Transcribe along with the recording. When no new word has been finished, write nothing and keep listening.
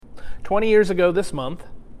20 years ago this month,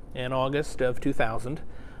 in August of 2000,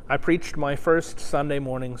 I preached my first Sunday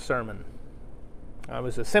morning sermon. I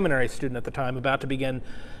was a seminary student at the time, about to begin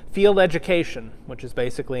field education, which is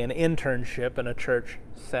basically an internship in a church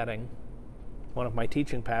setting. One of my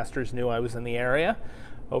teaching pastors knew I was in the area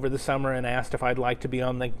over the summer and asked if I'd like to be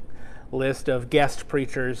on the list of guest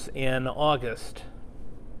preachers in August.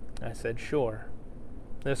 I said, sure.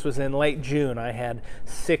 This was in late June. I had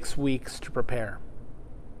 6 weeks to prepare.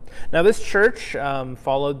 Now, this church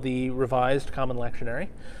followed the Revised Common Lectionary,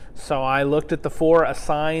 so I looked at the 4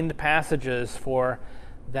 assigned passages for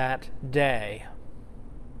that day.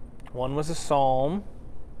 One was a psalm.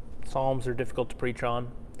 Psalms are difficult to preach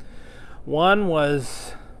on. One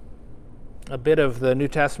was a bit of the New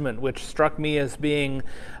Testament, which struck me as being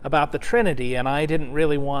about the Trinity, and I didn't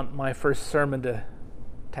really want my first sermon to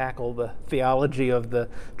tackle the theology of the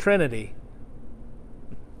Trinity.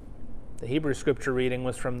 The Hebrew scripture reading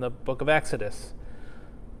was from the book of Exodus,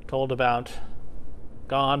 told about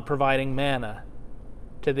God providing manna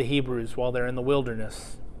to the Hebrews while they're in the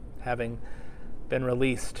wilderness, having been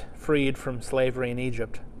released, freed from slavery in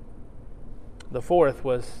Egypt. The fourth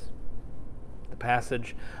was the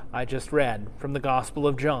passage I just read from the Gospel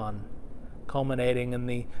of John, culminating in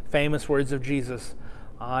the famous words of Jesus,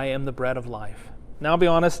 I am the bread of life. Now, I'll be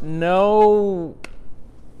honest, no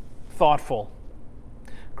thoughtful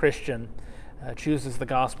Christian chooses the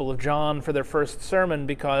Gospel of John for their first sermon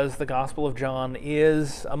because the Gospel of John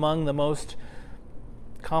is among the most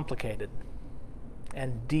complicated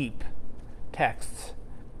and deep texts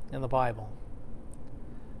in the Bible.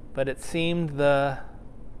 But it seemed the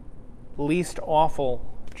least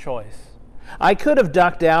awful choice. I could have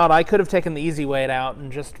ducked out. I could have taken the easy way out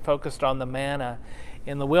and just focused on the manna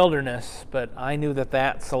in the wilderness, but I knew that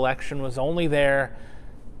that selection was only there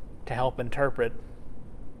to help interpret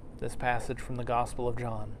this passage from the Gospel of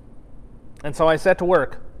John. And so I set to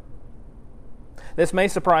work. This may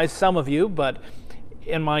surprise some of you, but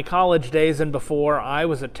in my college days and before, I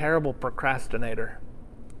was a terrible procrastinator.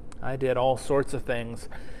 I did all sorts of things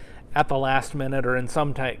at the last minute, or in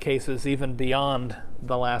some cases even beyond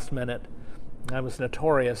the last minute. I was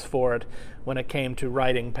notorious for it when it came to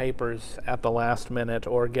writing papers at the last minute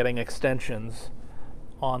or getting extensions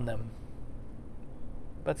on them.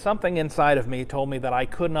 But something inside of me told me that I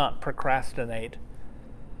could not procrastinate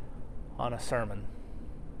on a sermon.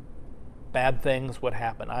 Bad things would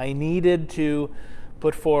happen. I needed to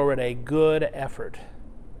put forward a good effort.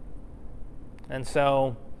 And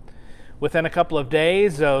so, within a couple of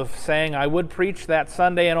days of saying I would preach that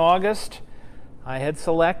Sunday in August, I had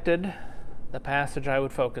selected the passage I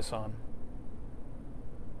would focus on.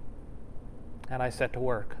 And I set to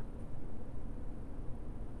work.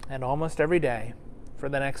 And almost every day, for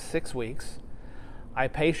the next 6 weeks, I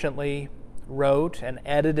patiently wrote and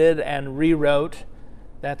edited and rewrote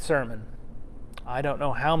that sermon. I don't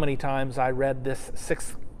know how many times I read this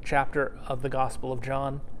 6th chapter of the Gospel of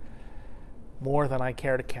John, more than I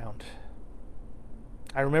care to count.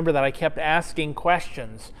 I remember that I kept asking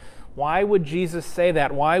questions. Why would Jesus say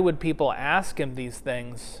that? Why would people ask him these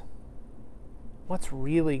things? What's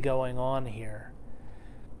really going on here?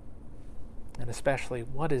 And especially,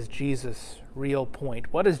 what is Jesus' real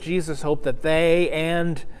point? What does Jesus hope that they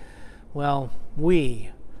and, well,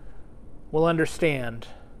 we will understand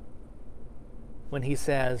when he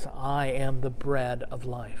says, I am the bread of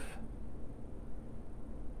life?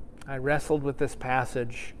 I wrestled with this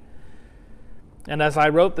passage, and as I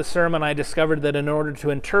wrote the sermon, I discovered that in order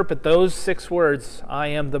to interpret those 6 words, I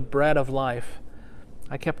am the bread of life,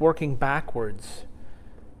 I kept working backwards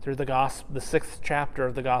through the 6th chapter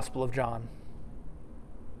of the Gospel of John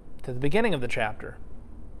to the beginning of the chapter,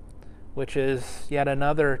 which is yet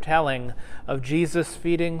another telling of Jesus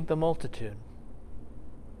feeding the multitude.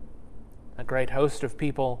 A great host of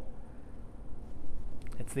people.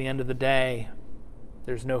 It's the end of the day.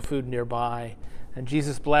 There's no food nearby. And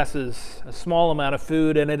Jesus blesses a small amount of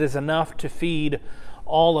food, and it is enough to feed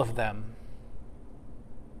all of them.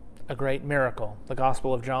 A great miracle. The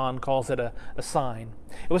Gospel of John calls it a sign.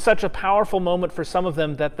 It was such a powerful moment for some of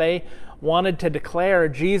them that they wanted to declare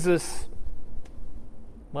Jesus,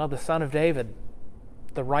 well, the Son of David,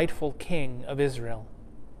 the rightful King of Israel.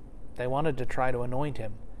 They wanted to try to anoint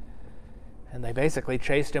him. And they basically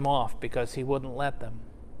chased him off because he wouldn't let them.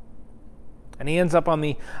 And he ends up on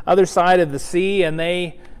the other side of the sea, and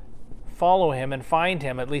they follow him and find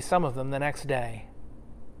him, at least some of them, the next day.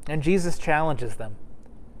 And Jesus challenges them.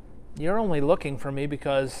 You're only looking for me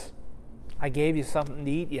because I gave you something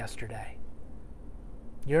to eat yesterday.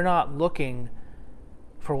 You're not looking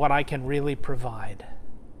for what I can really provide.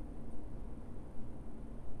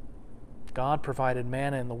 God provided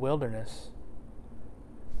manna in the wilderness.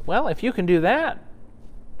 Well, if you can do that,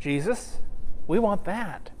 Jesus, we want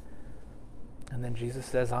that. And then Jesus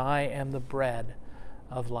says, I am the bread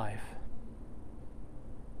of life.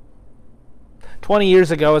 20 years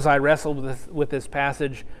ago, as I wrestled with this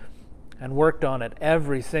passage and worked on it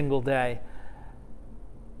every single day,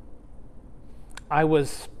 I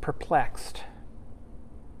was perplexed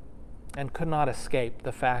and could not escape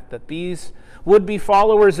the fact that these would-be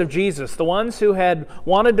followers of Jesus, the ones who had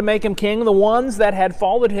wanted to make him king, the ones that had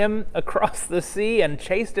followed him across the sea and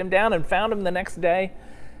chased him down and found him the next day,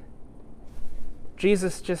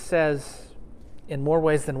 Jesus just says, in more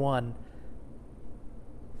ways than one,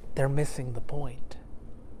 they're missing the point.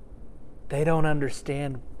 They don't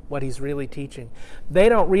understand what he's really teaching. They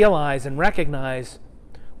don't realize and recognize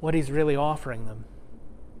what he's really offering them.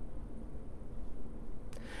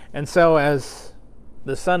 And so as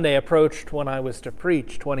the Sunday approached when I was to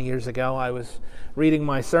preach 20 years ago, I was reading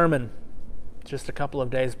my sermon just a couple of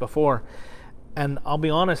days before, and I'll be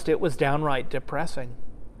honest, it was downright depressing,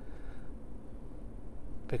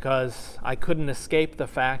 because I couldn't escape the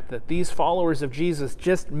fact that these followers of Jesus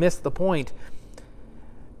just missed the point.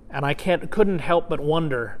 And I couldn't help but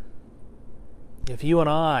wonder if you and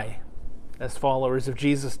I, as followers of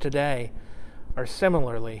Jesus today, are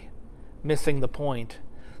similarly missing the point.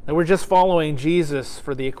 That we're just following Jesus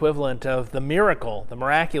for the equivalent of the miracle, the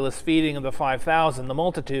miraculous feeding of the 5,000, the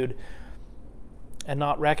multitude, and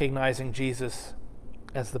not recognizing Jesus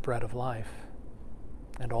as the bread of life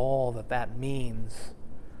and all that that means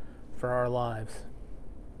for our lives.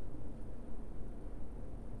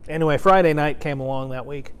 Anyway, Friday night came along that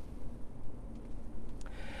week,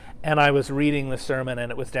 and I was reading the sermon,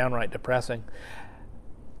 and it was downright depressing.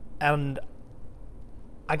 And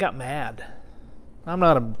I got mad. I'm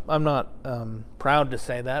not proud to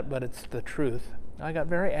say that, but it's the truth. I got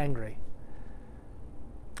very angry.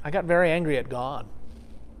 I got very angry at God.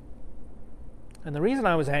 And the reason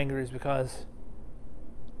I was angry is because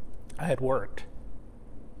I had worked.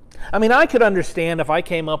 I mean, I could understand if I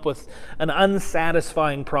came up with an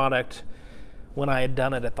unsatisfying product when I had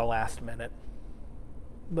done it at the last minute.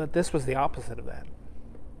 But this was the opposite of that.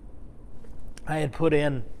 I had put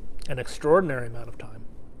in an extraordinary amount of time.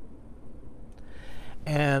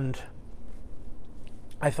 And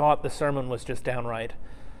I thought the sermon was just downright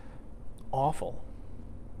awful.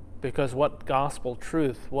 Because what gospel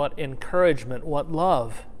truth, what encouragement, what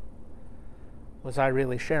love was I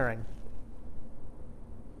really sharing?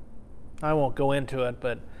 I won't go into it,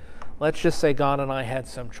 but let's just say God and I had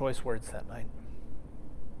some choice words that night.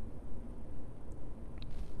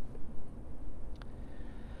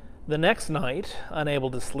 The next night,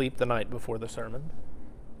 unable to sleep the night before the sermon,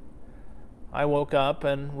 I woke up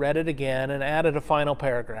and read it again and added a final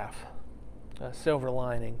paragraph, a silver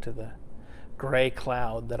lining to the gray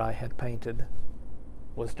cloud that I had painted,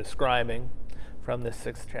 was describing from this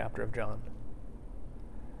 6th chapter of John,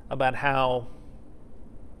 about how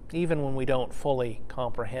even when we don't fully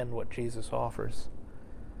comprehend what Jesus offers,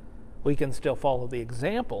 we can still follow the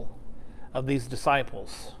example of these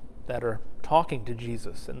disciples that are talking to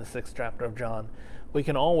Jesus in the 6th chapter of John. We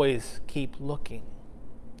can always keep looking,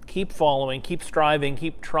 keep following, keep striving,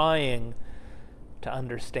 keep trying to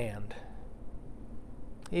understand,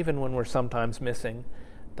 even when we're sometimes missing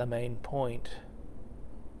the main point,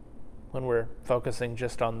 when we're focusing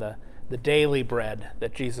just on the daily bread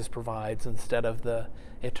that Jesus provides instead of the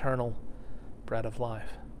eternal bread of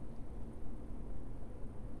life.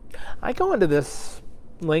 I go into this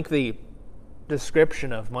lengthy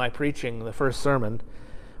description of my preaching the first sermon,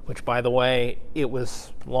 which, by the way, it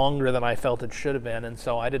was longer than I felt it should have been, and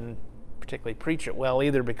so I didn't particularly preach it well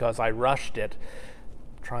either, because I rushed it,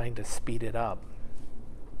 trying to speed it up.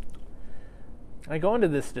 I go into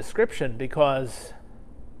this description because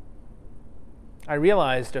I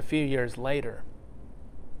realized a few years later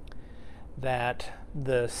that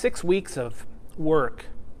the 6 weeks of work,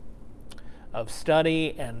 of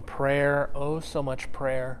study and prayer, oh so much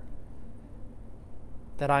prayer,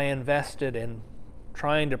 that I invested in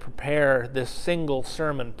trying to prepare this single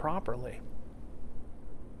sermon properly,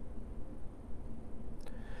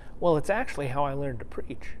 well, it's actually how I learned to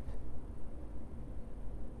preach.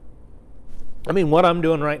 I mean, what I'm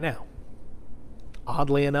doing right now,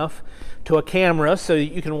 oddly enough, to a camera so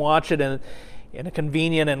you can watch it in a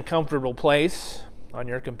convenient and comfortable place on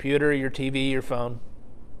your computer, your TV, your phone.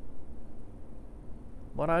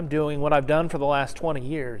 What I'm doing, what I've done for the last 20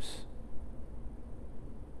 years,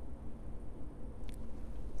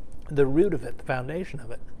 the root of it, the foundation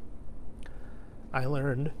of it, I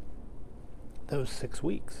learned those 6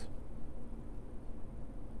 weeks.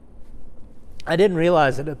 I didn't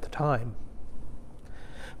realize it at the time,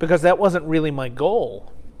 because that wasn't really my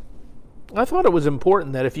goal. I thought it was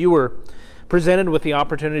important that if you were presented with the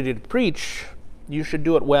opportunity to preach, you should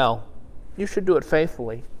do it well. You should do it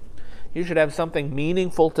faithfully. You should have something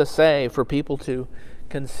meaningful to say for people to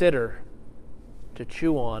consider, to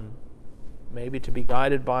chew on, maybe to be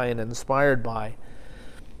guided by and inspired by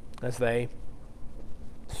as they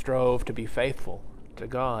strove to be faithful to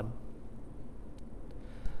God.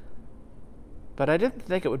 But I didn't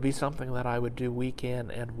think it would be something that I would do week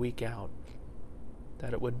in and week out,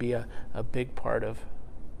 that it would be a big part of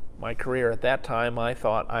my career. At that time, I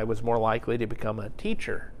thought I was more likely to become a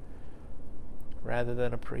teacher rather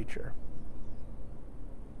than a preacher.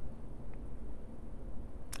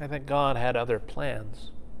 I think God had other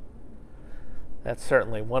plans. That's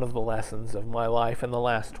certainly one of the lessons of my life in the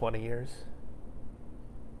last 20 years.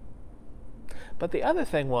 But the other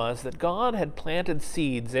thing was that God had planted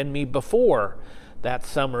seeds in me before that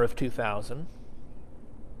summer of 2000,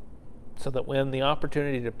 so that when the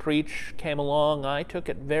opportunity to preach came along, I took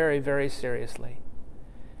it very, very seriously.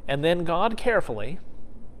 And then God carefully,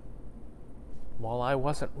 while I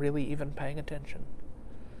wasn't really even paying attention,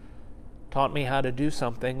 taught me how to do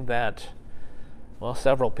something that, well,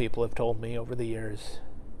 several people have told me over the years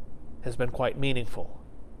has been quite meaningful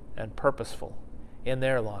and purposeful in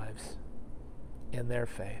their lives, in their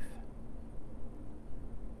faith.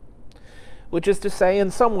 Which is to say,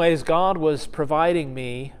 in some ways, God was providing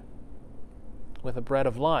me with a bread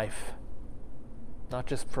of life, not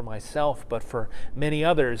just for myself, but for many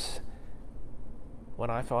others, when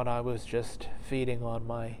I thought I was just feeding on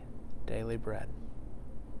my daily bread.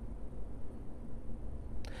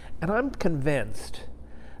 And I'm convinced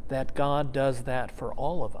that God does that for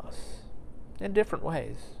all of us in different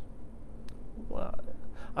ways. Well,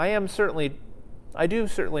 I do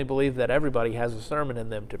certainly believe that everybody has a sermon in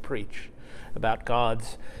them to preach about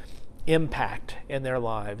God's impact in their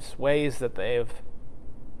lives, ways that they have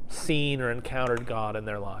seen or encountered God in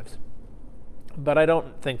their lives. But I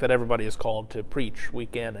don't think that everybody is called to preach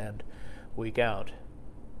week in and week out.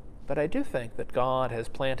 But I do think that God has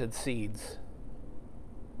planted seeds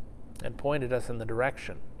and pointed us in the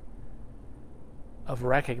direction of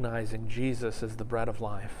recognizing Jesus as the bread of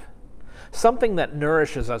life. Something that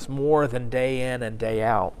nourishes us more than day in and day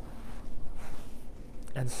out.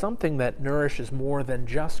 And something that nourishes more than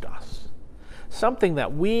just us. Something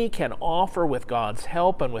that we can offer with God's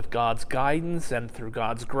help and with God's guidance and through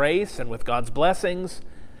God's grace and with God's blessings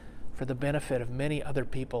for the benefit of many other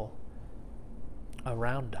people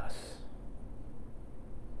around us.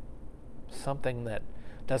 Something that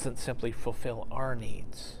doesn't simply fulfill our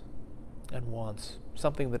needs and wants.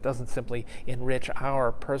 Something that doesn't simply enrich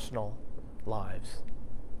our personal lives,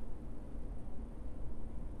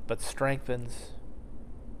 but strengthens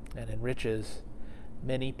and enriches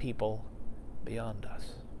many people beyond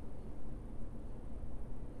us.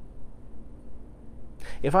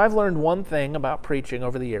 If I've learned one thing about preaching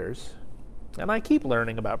over the years, and I keep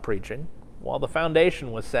learning about preaching, while the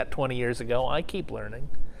foundation was set 20 years ago, I keep learning,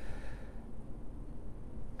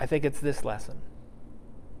 I think it's this lesson,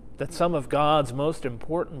 that some of God's most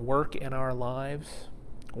important work in our lives,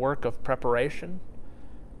 work of preparation,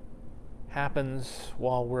 happens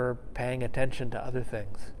while we're paying attention to other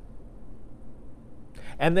things.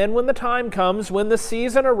 And then when the time comes, when the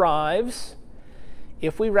season arrives,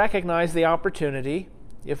 if we recognize the opportunity,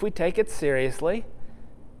 if we take it seriously,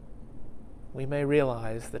 we may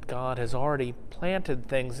realize that God has already planted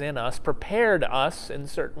things in us, prepared us in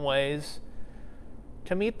certain ways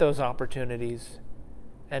to meet those opportunities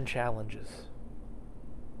and challenges.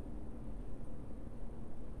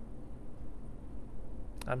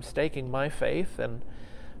 I'm staking my faith and,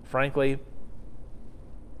 frankly,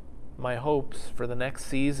 my hopes for the next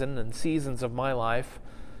season and seasons of my life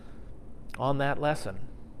on that lesson.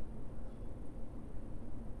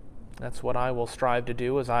 That's what I will strive to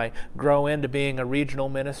do as I grow into being a regional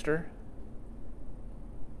minister.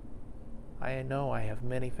 I know I have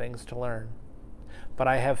many things to learn, but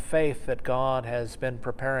I have faith that God has been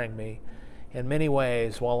preparing me in many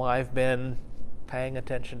ways while I've been paying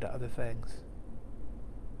attention to other things.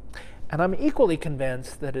 And I'm equally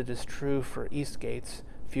convinced that it is true for Eastgate's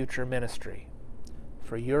future ministry,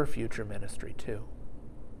 for your future ministry too.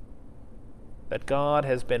 That God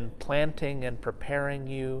has been planting and preparing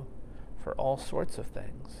you for all sorts of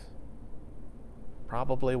things,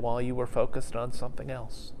 probably while you were focused on something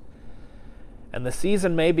else. And the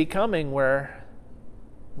season may be coming where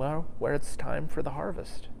it's time for the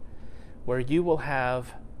harvest, where you will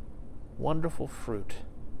have wonderful fruit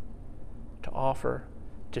to offer,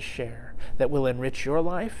 to share, that will enrich your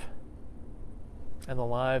life and the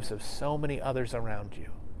lives of so many others around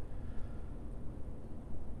you.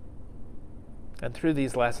 And through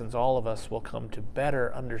these lessons, all of us will come to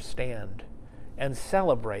better understand and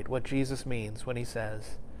celebrate what Jesus means when he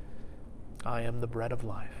says, I am the bread of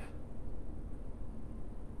life.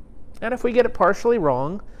 And if we get it partially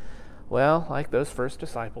wrong, well, like those first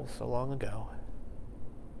disciples so long ago,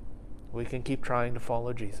 we can keep trying to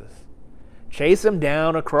follow Jesus. Chase him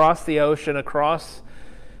down across the ocean, across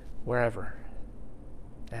wherever,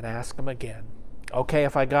 and ask him again, okay,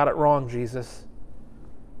 if I got it wrong, Jesus,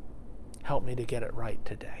 help me to get it right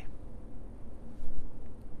today.